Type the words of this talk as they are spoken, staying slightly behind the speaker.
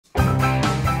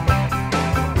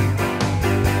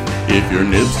If your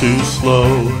nib's too slow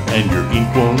and your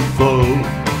ink won't flow,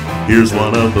 here's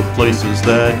one of the places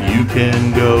that you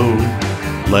can go.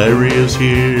 Larry is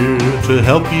here to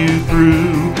help you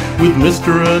through with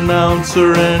Mr.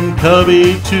 Announcer and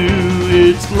Cubby too.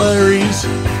 It's Larry's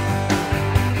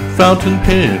Fountain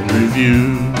Pen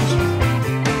Reviews.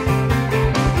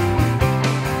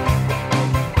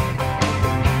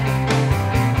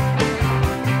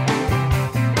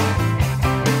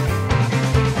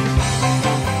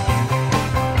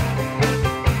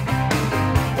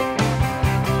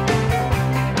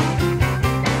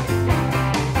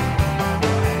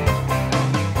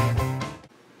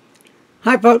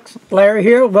 Hi folks, Larry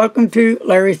here. Welcome to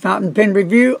Larry's Fountain Pen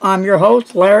Review. I'm your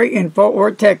host, Larry, in Fort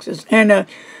Worth, Texas. And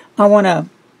I want to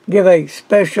give a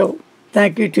special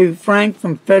thank you to Frank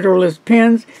from Federalist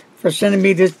Pens for sending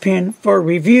me this pen for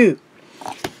review.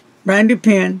 Brand new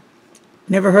pen.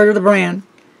 Never heard of the brand.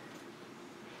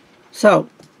 So,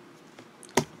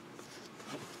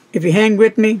 if you hang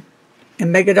with me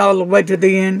and make it all the way to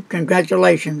the end,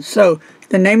 congratulations. So,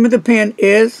 the name of the pen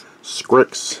is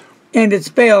Scrikss. And it's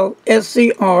spelled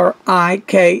S-C-R-I-K-S-S.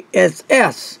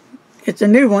 It's a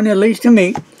new one, at least to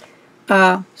me.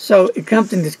 So it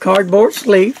comes in this cardboard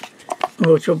sleeve,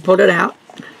 which we'll put it out.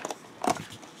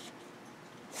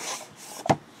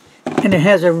 And it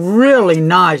has a really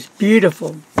nice,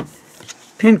 beautiful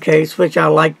pen case, which I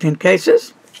like pen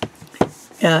cases.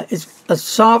 It's a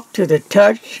soft to the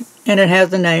touch, and it has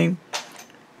the name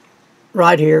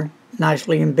right here,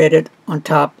 nicely embedded on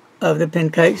top of the pen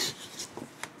case.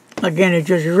 Again, it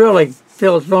just really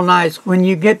feels real nice. When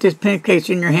you get this pen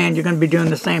case in your hand, you're going to be doing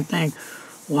the same thing.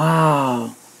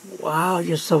 Wow. Wow,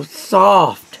 you're so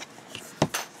soft.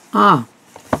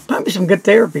 Probably some good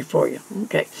therapy for you.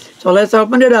 Okay, so let's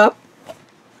open it up.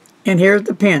 And here's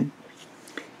the pen.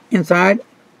 Inside,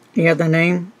 you have the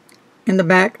name in the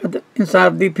back, of the inside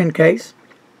of the pen case.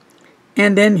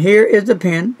 And then here is the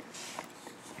pen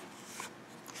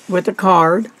with a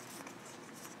card.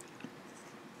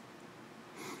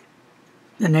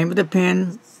 The name of the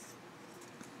pen,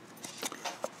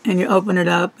 and you open it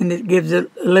up and it gives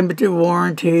it a limited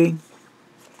warranty.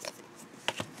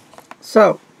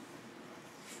 So,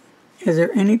 is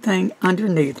there anything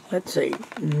underneath? Let's see.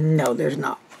 No, there's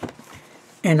not.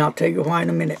 And I'll tell you why in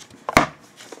a minute.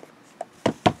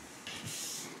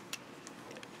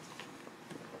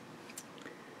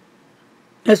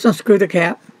 Let's unscrew the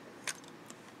cap.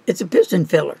 It's a piston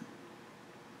filler.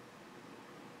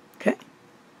 Okay.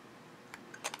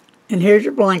 And here's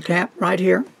your blank cap right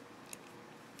here.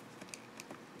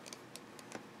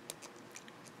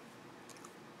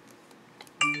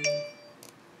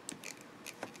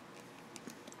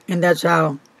 And that's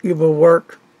how you will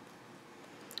work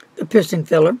the piston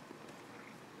filler.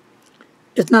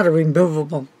 It's not a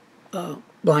removable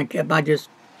blank cap. I just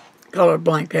call it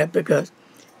blank cap because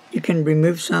you can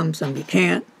remove some you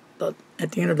can't. But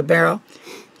at the end of the barrel,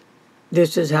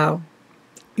 this is how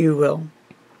you will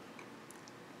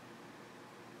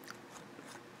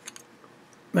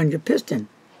run your piston.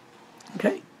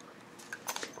 Okay.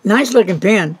 Nice looking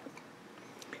pen.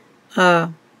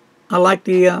 I like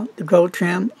the gold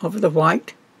trim over the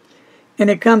white. And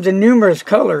it comes in numerous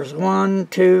colors. 1,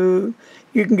 2,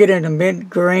 you can get into mint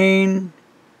green,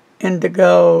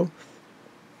 indigo,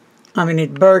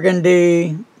 it's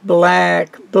burgundy,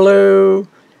 black, blue,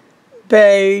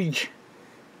 beige,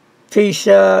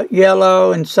 fuchsia,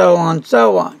 yellow, and so on,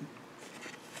 so on.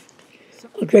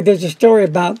 Okay, there's a story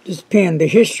about this pen, the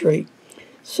history.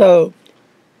 So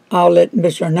I'll let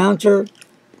Mr. Announcer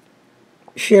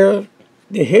share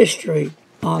the history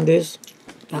on this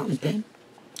fountain pen.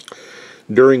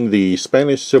 During the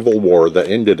Spanish Civil War that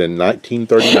ended in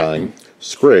 1939,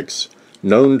 Scrikss,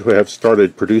 known to have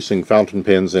started producing fountain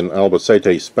pens in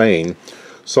Albacete, Spain,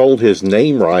 sold his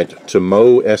name right to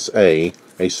Mo S.A.,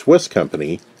 a Swiss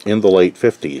company, in the late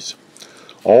 50s.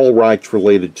 All rights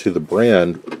related to the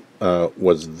brand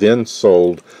was then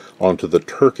sold onto the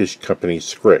Turkish company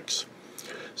Scrikss.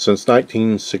 Since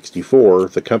 1964,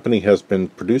 the company has been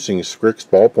producing Scrikss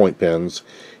ballpoint pens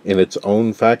in its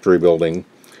own factory building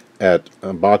at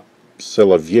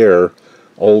Bas-Sillevier,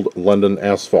 Old London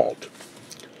Asphalt.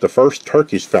 The first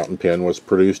Turkish fountain pen was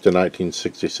produced in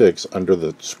 1966 under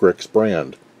the Scrikss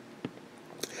brand.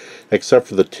 Except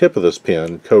for the tip of this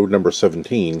pen, code number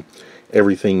 17,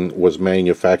 everything was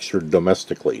manufactured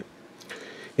domestically.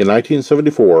 In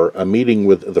 1974, a meeting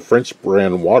with the French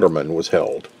brand Waterman was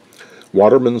held.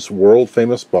 Waterman's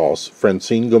world-famous boss,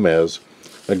 Francine Gomez,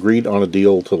 agreed on a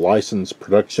deal to license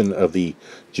production of the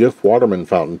Jif Waterman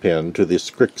fountain pen to the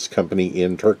Scrikss company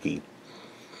in Turkey.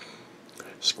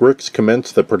 Scrikss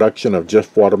commenced the production of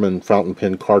Jif Waterman fountain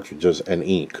pen cartridges and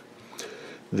ink.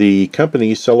 The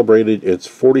company celebrated its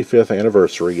 45th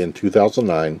anniversary in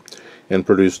 2009 and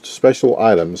produced special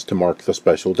items to mark the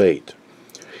special date.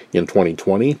 In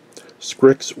 2020,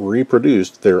 Scrikss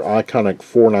reproduced their iconic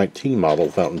 419 model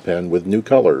fountain pen with new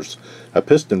colors, a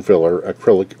piston filler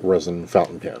acrylic resin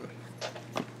fountain pen.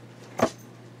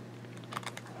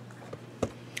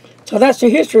 So that's the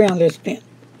history on this pen.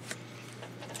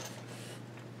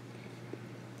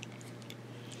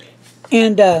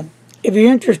 And if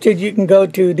you're interested, you can go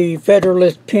to the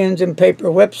Federalist Pens and Paper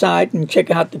website and check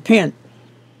out the pen.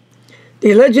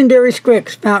 The legendary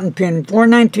Scrikss fountain pen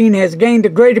 419 has gained a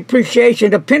great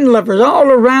appreciation of pen lovers all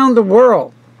around the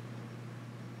world.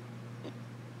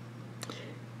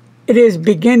 It is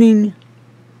beginning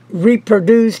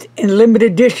reproduced in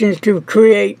limited editions to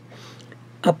create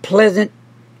a pleasant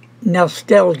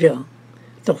nostalgia.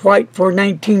 The white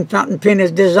 419 fountain pen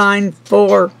is designed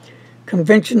for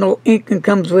conventional ink and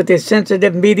comes with a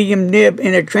sensitive medium nib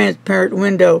and a transparent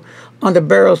window on the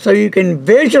barrel so you can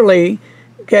visually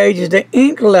gauge the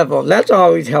ink level. That's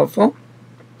always helpful.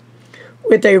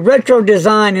 With a retro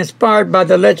design inspired by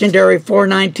the legendary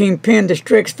 419 pen, the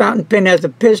Scrikss fountain pen has a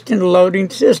piston loading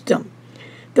system.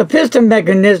 The piston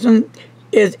mechanism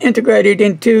is integrated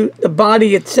into the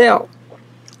body itself.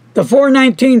 The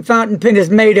 419 fountain pen is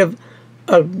made of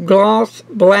a gloss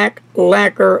black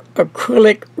lacquer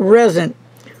acrylic resin,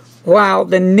 while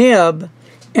the nib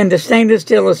and the stainless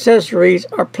steel accessories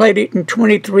are plated in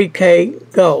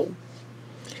 23K gold.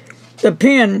 The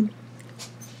pen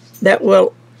that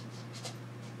will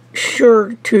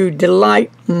sure to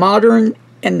delight modern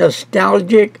and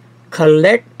nostalgic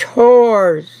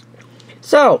collectors.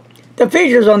 So, the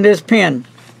features on this pen.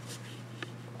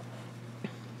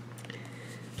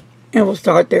 And we'll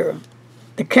start there.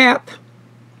 The cap,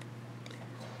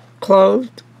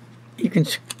 closed. You can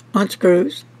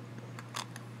unscrews.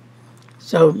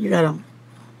 So, you got a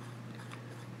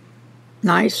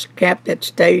nice cap that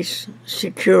stays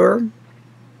secure.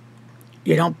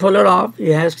 You don't pull it off.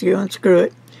 You have to unscrew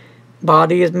it.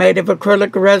 Body is made of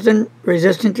acrylic resin,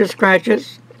 resistant to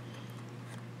scratches.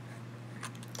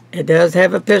 It does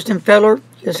have a piston filler.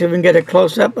 Just so we can get a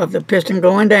close-up of the piston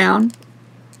going down.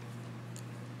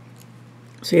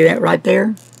 See that right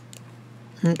there?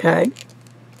 Okay.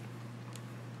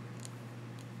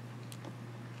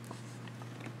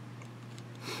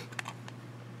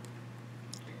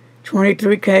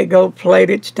 .23K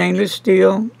gold-plated stainless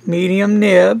steel medium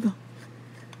nib,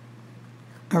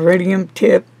 iridium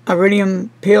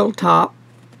pill top,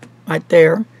 right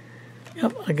there.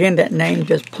 Yep, again, that name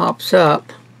just pops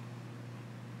up,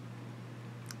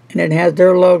 and it has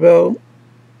their logo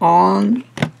on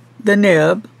the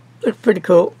nib. Looks pretty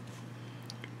cool.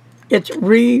 It's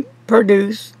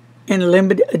reproduced in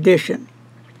limited edition.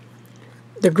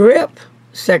 The grip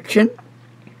section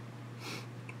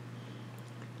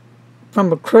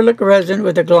from acrylic resin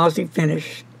with a glossy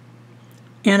finish.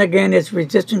 And again, it's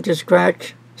resistant to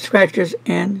scratches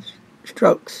and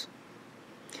strokes.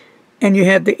 And you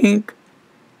have the ink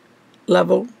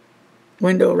level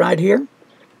window right here.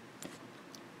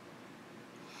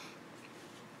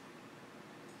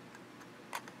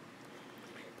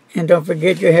 And don't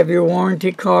forget you have your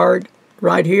warranty card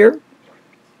right here.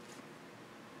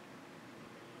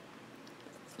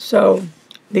 So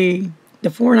the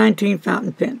 419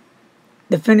 fountain pen.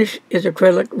 The finish is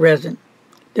acrylic resin.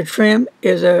 The trim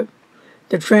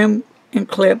and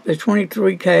clip is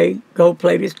 23K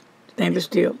gold-plated stainless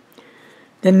steel.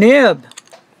 The nib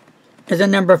is a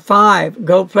number 5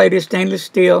 gold-plated stainless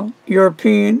steel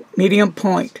European medium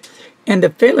point, and the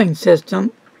filling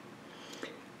system,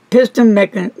 piston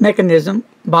mechanism,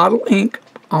 bottle ink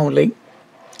only,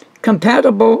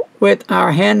 compatible with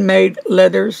our handmade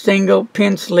leather single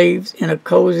pen sleeves in a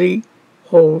cozy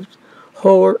horse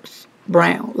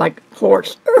brown, like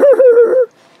horse.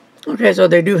 Okay, so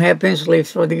they do have pen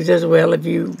sleeves for these as well if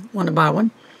you want to buy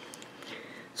one.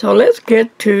 So let's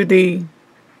get to the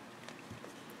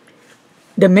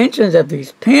dimensions of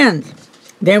these pens.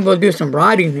 Then we'll do some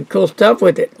writing and cool stuff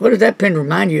with it. What does that pen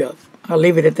remind you of? I'll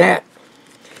leave it at that.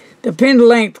 The pen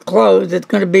length closed is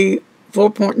going to be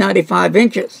 4.95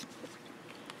 inches.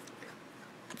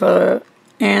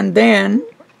 And then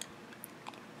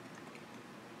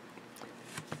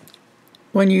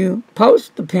when you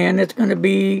post the pen, it's going to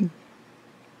be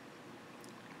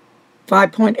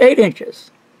 5.8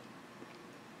 inches.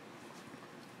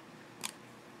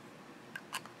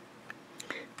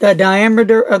 The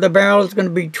diameter of the barrel is going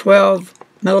to be 12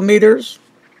 millimeters.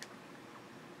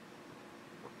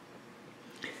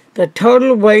 The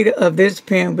total weight of this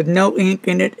pen with no ink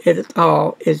in it at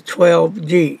all is 12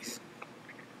 Gs.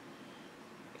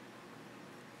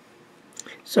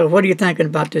 So what are you thinking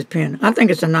about this pen? I think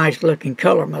it's a nice looking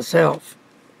color myself.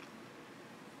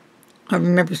 I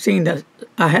remember seeing that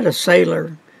I had a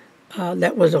Sailor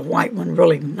that was a white one,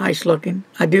 really nice looking.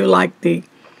 I do like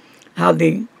how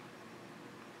the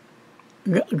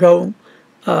gold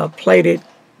plated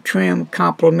trim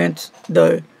complements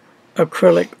the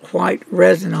acrylic white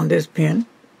resin on this pen.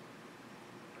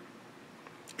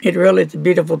 It really is a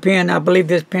beautiful pen. I believe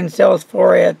this pen sells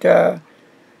for at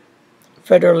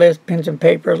Federalist Pens and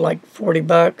Papers like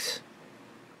 $40.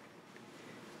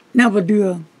 Now we'll do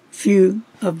a few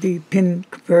of the pen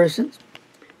comparisons.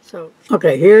 So,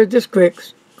 okay, here's the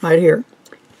Scrikss right here,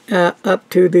 up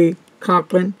to the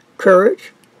Conklin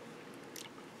Courage.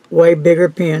 Way bigger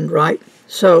pen, right?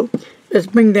 So let's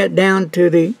bring that down to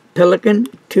the Pelican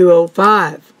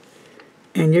 205,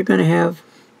 and you're going to have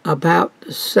about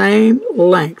the same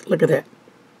length. Look at that.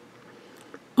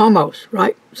 Almost,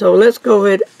 right? So let's go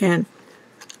ahead and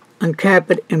uncap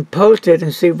it and post it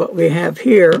and see what we have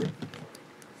here.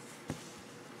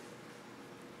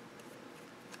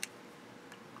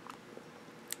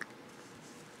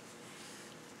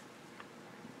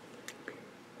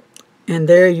 And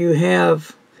there you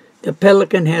have, the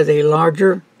Pelican has a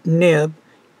larger nib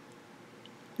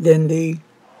than the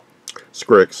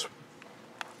Scrikss.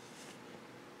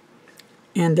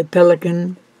 And the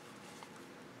Pelican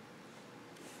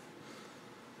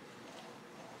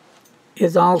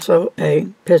is also a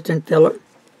piston filler.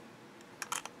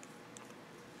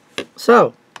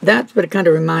 So that's what it kind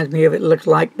of reminds me of. It looks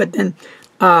like. But then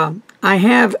I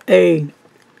have a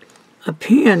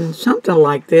pen, something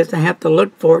like this. I have to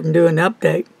look for it and do an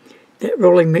update that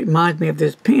really reminds me of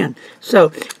this pen.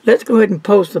 So let's go ahead and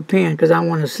post the pen because I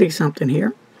want to see something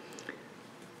here.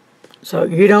 So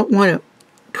you don't want to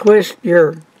twist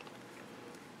your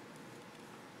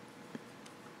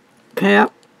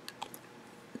cap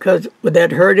because would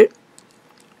that hurt it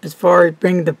as far as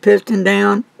bringing the piston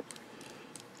down?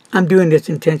 I'm doing this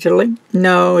intentionally.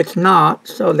 No, it's not,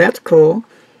 so that's cool.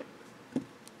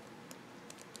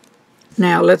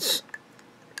 Now let's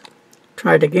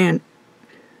try it again.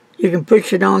 You can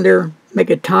push it on there,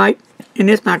 make it tight, and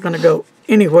it's not going to go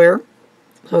anywhere.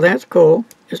 So that's cool.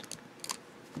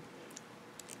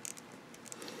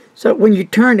 So when you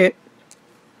turn it,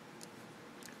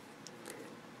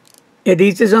 it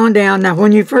eases on down. Now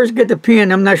when you first get the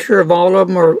pen, I'm not sure if all of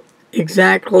them are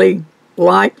exactly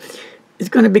like. It's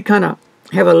going to be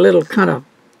have a little kind of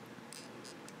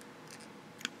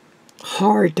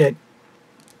hard to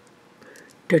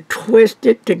twist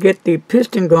it to get the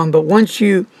piston going, but once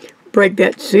you break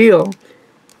that seal,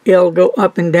 it'll go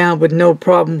up and down with no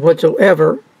problem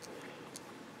whatsoever.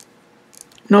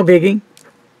 No biggie.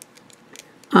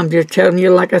 I'm just telling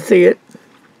you like I see it.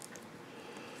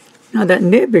 Now that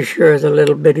nib is sure is a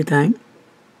little bitty thing.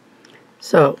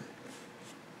 So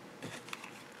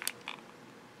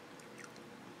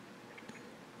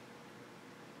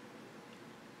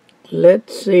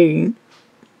let's see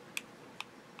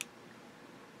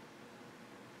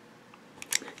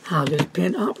how this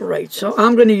pen operates. So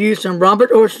I'm going to use some Robert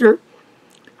Oyster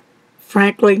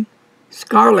Frankly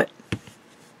Scarlet.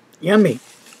 Yummy.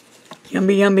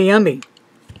 Yummy, yummy, yummy.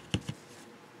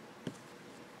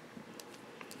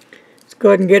 Let's go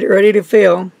ahead and get it ready to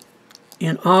fill.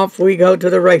 And off we go to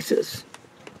the races.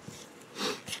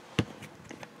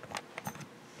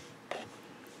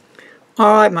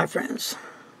 Alright, my friends.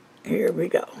 Here we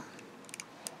go.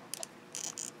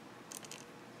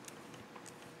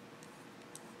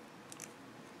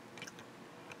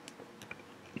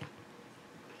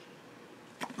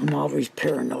 I'm always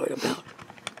paranoid about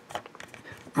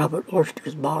Robert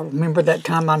Oyster's bottle. Remember that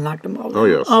time I knocked them all? Oh,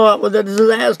 yes. Oh, it was a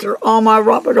disaster. All my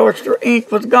Robert Oyster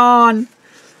ink was gone.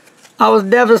 I was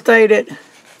devastated.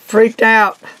 Freaked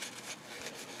out.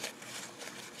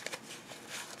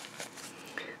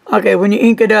 Okay, when you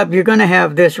ink it up, you're going to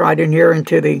have this right in here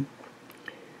into the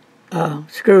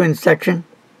screw-in section.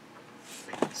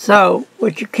 So,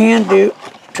 what you can do,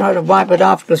 try to wipe it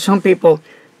off, because some people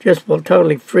just will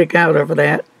totally freak out over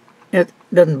that. It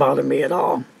doesn't bother me at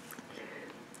all.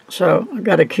 So I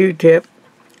got a Q-tip.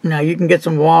 Now you can get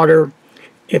some water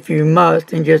if you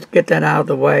must and just get that out of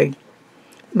the way.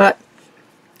 But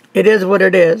it is what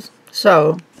it is.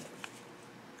 So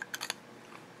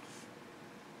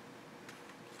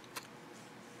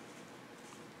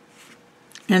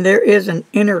and there is an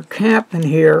inner cap in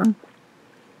here.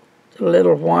 It's a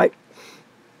little white.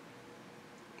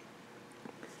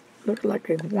 Looks like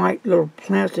a white little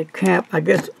plastic cap. I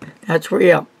guess that's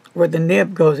where, where the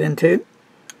nib goes into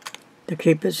to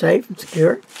keep it safe and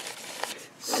secure.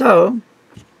 So,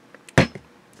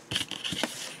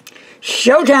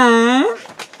 showtime!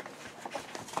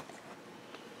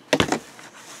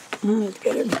 Let's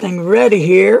get everything ready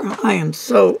here. I am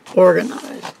so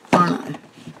organized, aren't I?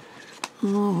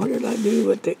 Oh, what did I do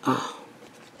with the... Oh.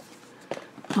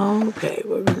 Okay,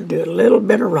 we're going to do a little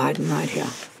bit of writing right here.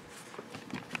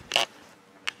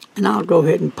 And I'll go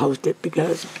ahead and post it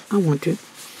because I want to.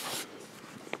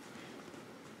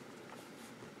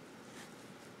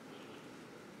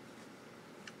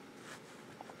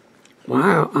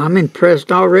 Wow, I'm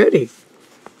impressed already.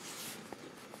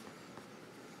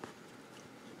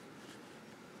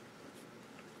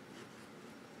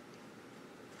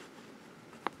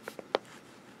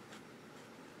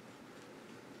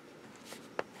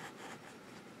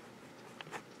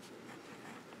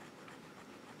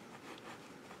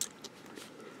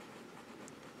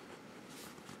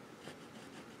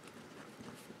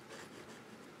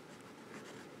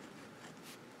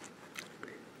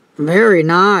 Very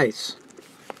nice.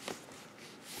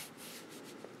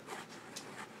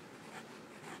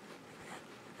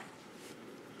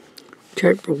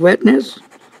 Check for wetness.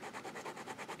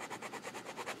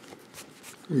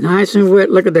 Nice and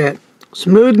wet. Look at that.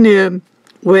 Smooth nib,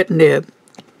 wet nib.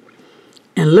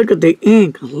 And look at the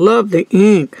ink. Love the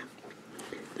ink.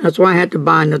 That's why I had to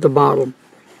buy another bottle.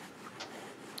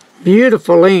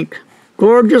 Beautiful ink.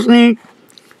 Gorgeous ink.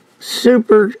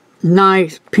 Super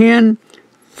nice pen.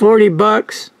 40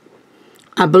 bucks.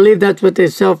 I believe that's what they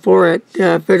sell for at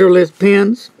Federalist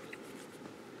Pens.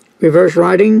 Reverse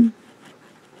writing.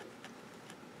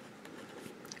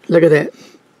 Look at that.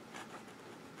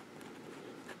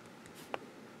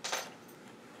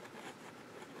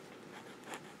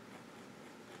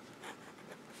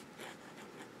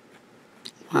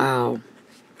 Wow.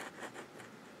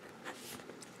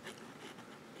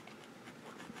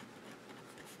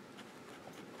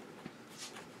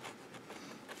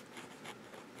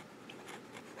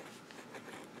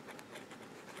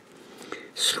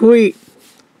 Sweet.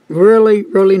 Really,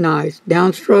 really nice.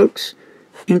 Downstrokes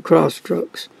and cross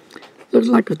strokes. Looks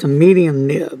like it's a medium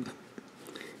nib.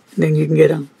 And then you can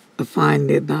get a fine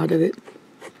nib out of it.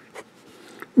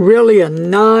 Really a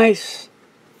nice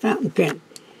fountain pen.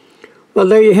 Well,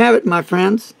 there you have it, my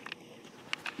friends.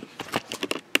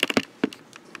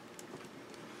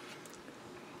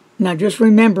 Now just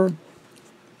remember,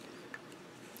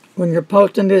 when you're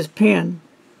posting this pen,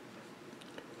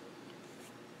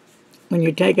 when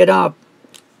you take it off,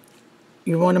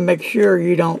 you want to make sure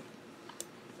you don't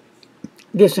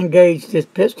disengage this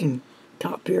piston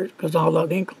top here because all of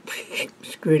the ink will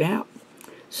screwed out.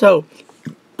 So,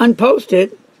 unpost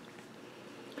it.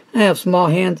 I have small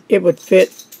hands. It would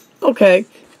fit okay,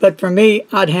 but for me,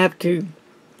 I'd have to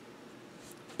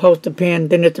post the pen,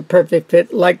 then it's a perfect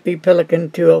fit, like the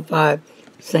Pelican 205.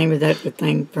 Same as that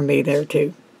thing for me there,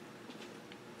 too.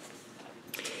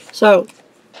 So,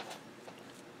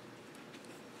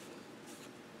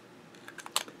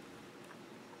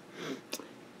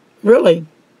 really,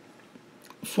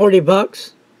 40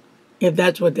 bucks, if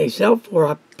that's what they sell for.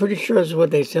 I'm pretty sure it's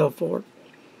what they sell for.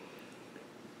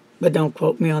 But don't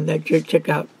quote me on that. Check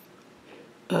out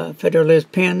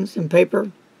Federalist Pens and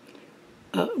Paper.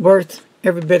 Worth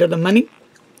every bit of the money.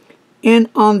 And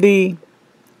on the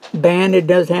band, it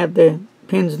does have the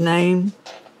pen's name.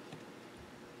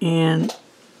 And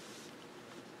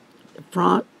the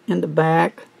front and the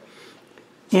back.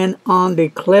 And on the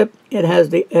clip, it has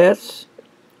the S.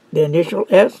 The initial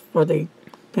S for the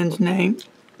pen's name.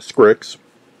 Scrikss.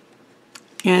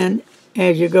 And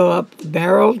as you go up the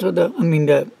barrel to the,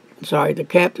 the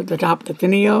cap to the top of the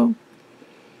finio,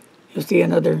 you'll see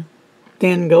another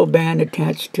thin gold band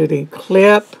attached to the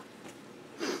clip.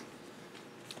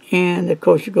 And of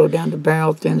course you go down the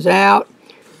barrel, thins out,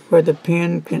 where the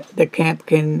the cap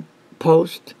can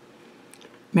post.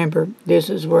 Remember, this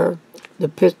is where the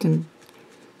piston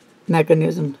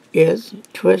mechanism is,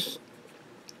 twist.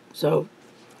 So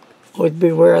always be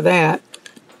aware of that.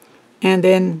 And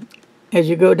then as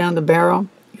you go down the barrel,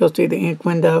 you'll see the ink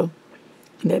window.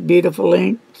 And that beautiful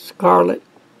ink, scarlet.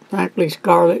 Frankly,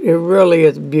 scarlet. It really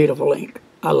is beautiful ink.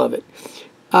 I love it.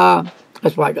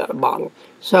 That's why I got a bottle.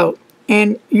 So,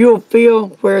 and you'll feel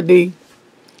where the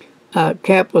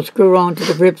cap will screw on to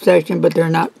the grip section, but they're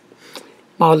not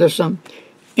bothersome.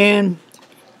 And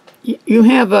you don't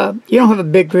have a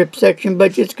big grip section,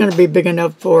 but it's going to be big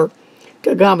enough to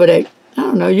accommodate. I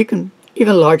don't know. You can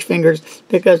even large fingers,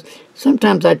 because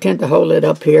sometimes I tend to hold it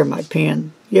up here, my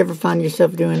pen. You ever find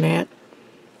yourself doing that?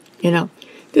 You know,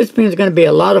 this pen is going to be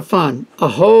a lot of fun, a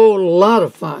whole lot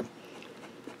of fun.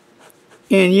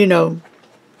 And you know,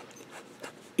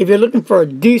 if you're looking for a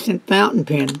decent fountain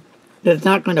pen that's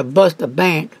not going to bust a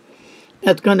bank,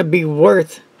 that's going to be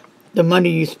worth the money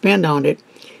you spend on it,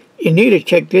 you need to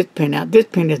check this pen out. This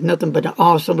pen is nothing but an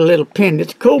awesome little pen.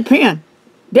 It's a cool pen.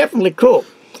 Definitely cool.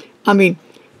 I mean,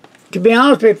 to be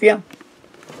honest with you,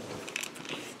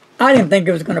 I didn't think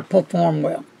it was going to perform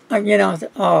well. You know, I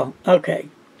said, oh, okay.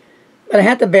 But I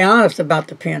have to be honest about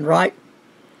the pen, right?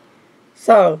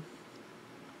 So,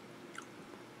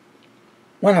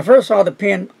 when I first saw the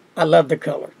pen, I loved the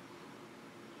color.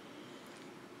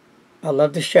 I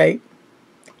love the shape.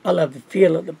 I love the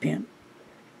feel of the pen.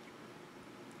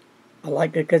 I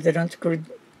like it because it unscrewed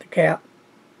the cap.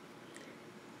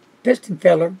 Piston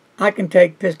filler. I can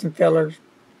take piston fillers,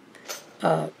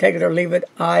 take it or leave it.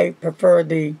 I prefer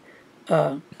the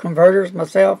converters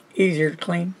myself, easier to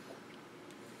clean.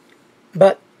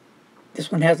 But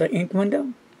this one has an ink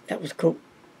window. That was cool.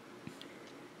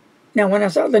 Now when I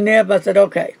saw the nib, I said,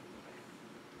 okay,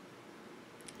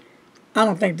 I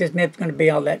don't think this nib's going to be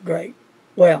all that great.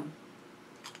 Well,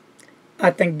 I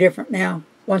think different now.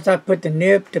 Once I put the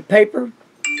nib to paper,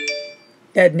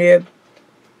 that nib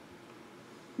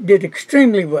did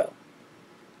extremely well.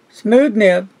 Smooth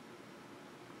nib,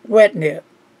 wet nib.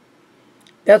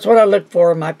 That's what I look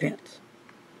for in my pens.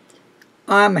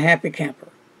 I'm a happy camper.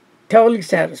 Totally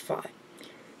satisfied.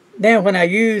 Then when I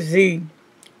used the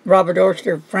Robert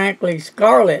Oyster Frankly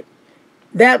Scarlet,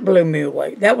 that blew me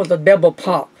away. That was a double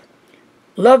pop.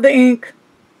 Love the ink.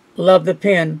 Love the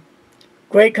pen.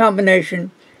 Great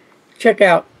combination. Check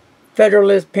out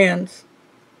Federalist Pens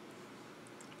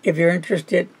if you're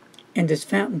interested in this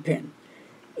fountain pen.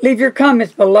 Leave your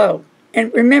comments below.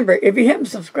 And remember, if you haven't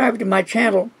subscribed to my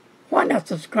channel, why not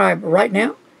subscribe right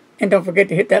now? And don't forget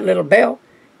to hit that little bell.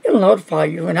 It'll notify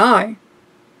you and I.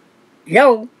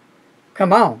 Yo,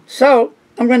 come on. So,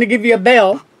 I'm going to give you a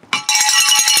bell.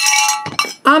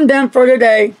 I'm done for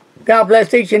today. God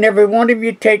bless each and every one of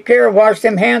you. Take care. Wash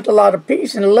them hands. A lot of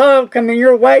peace and love coming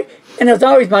your way. And as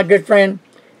always, my good friend,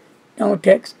 don't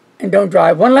text and don't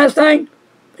drive. One last thing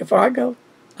before I go.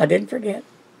 I didn't forget.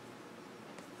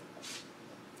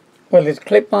 Will this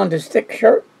clip on this thick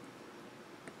shirt?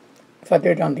 If I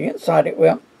do it on the inside, it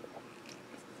will.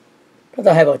 Because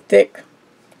I have a thick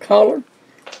collar.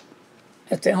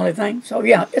 That's the only thing. So,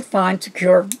 yeah, it's fine.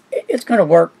 Secure. It's going to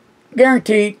work.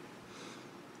 Guaranteed.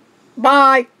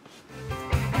 Bye.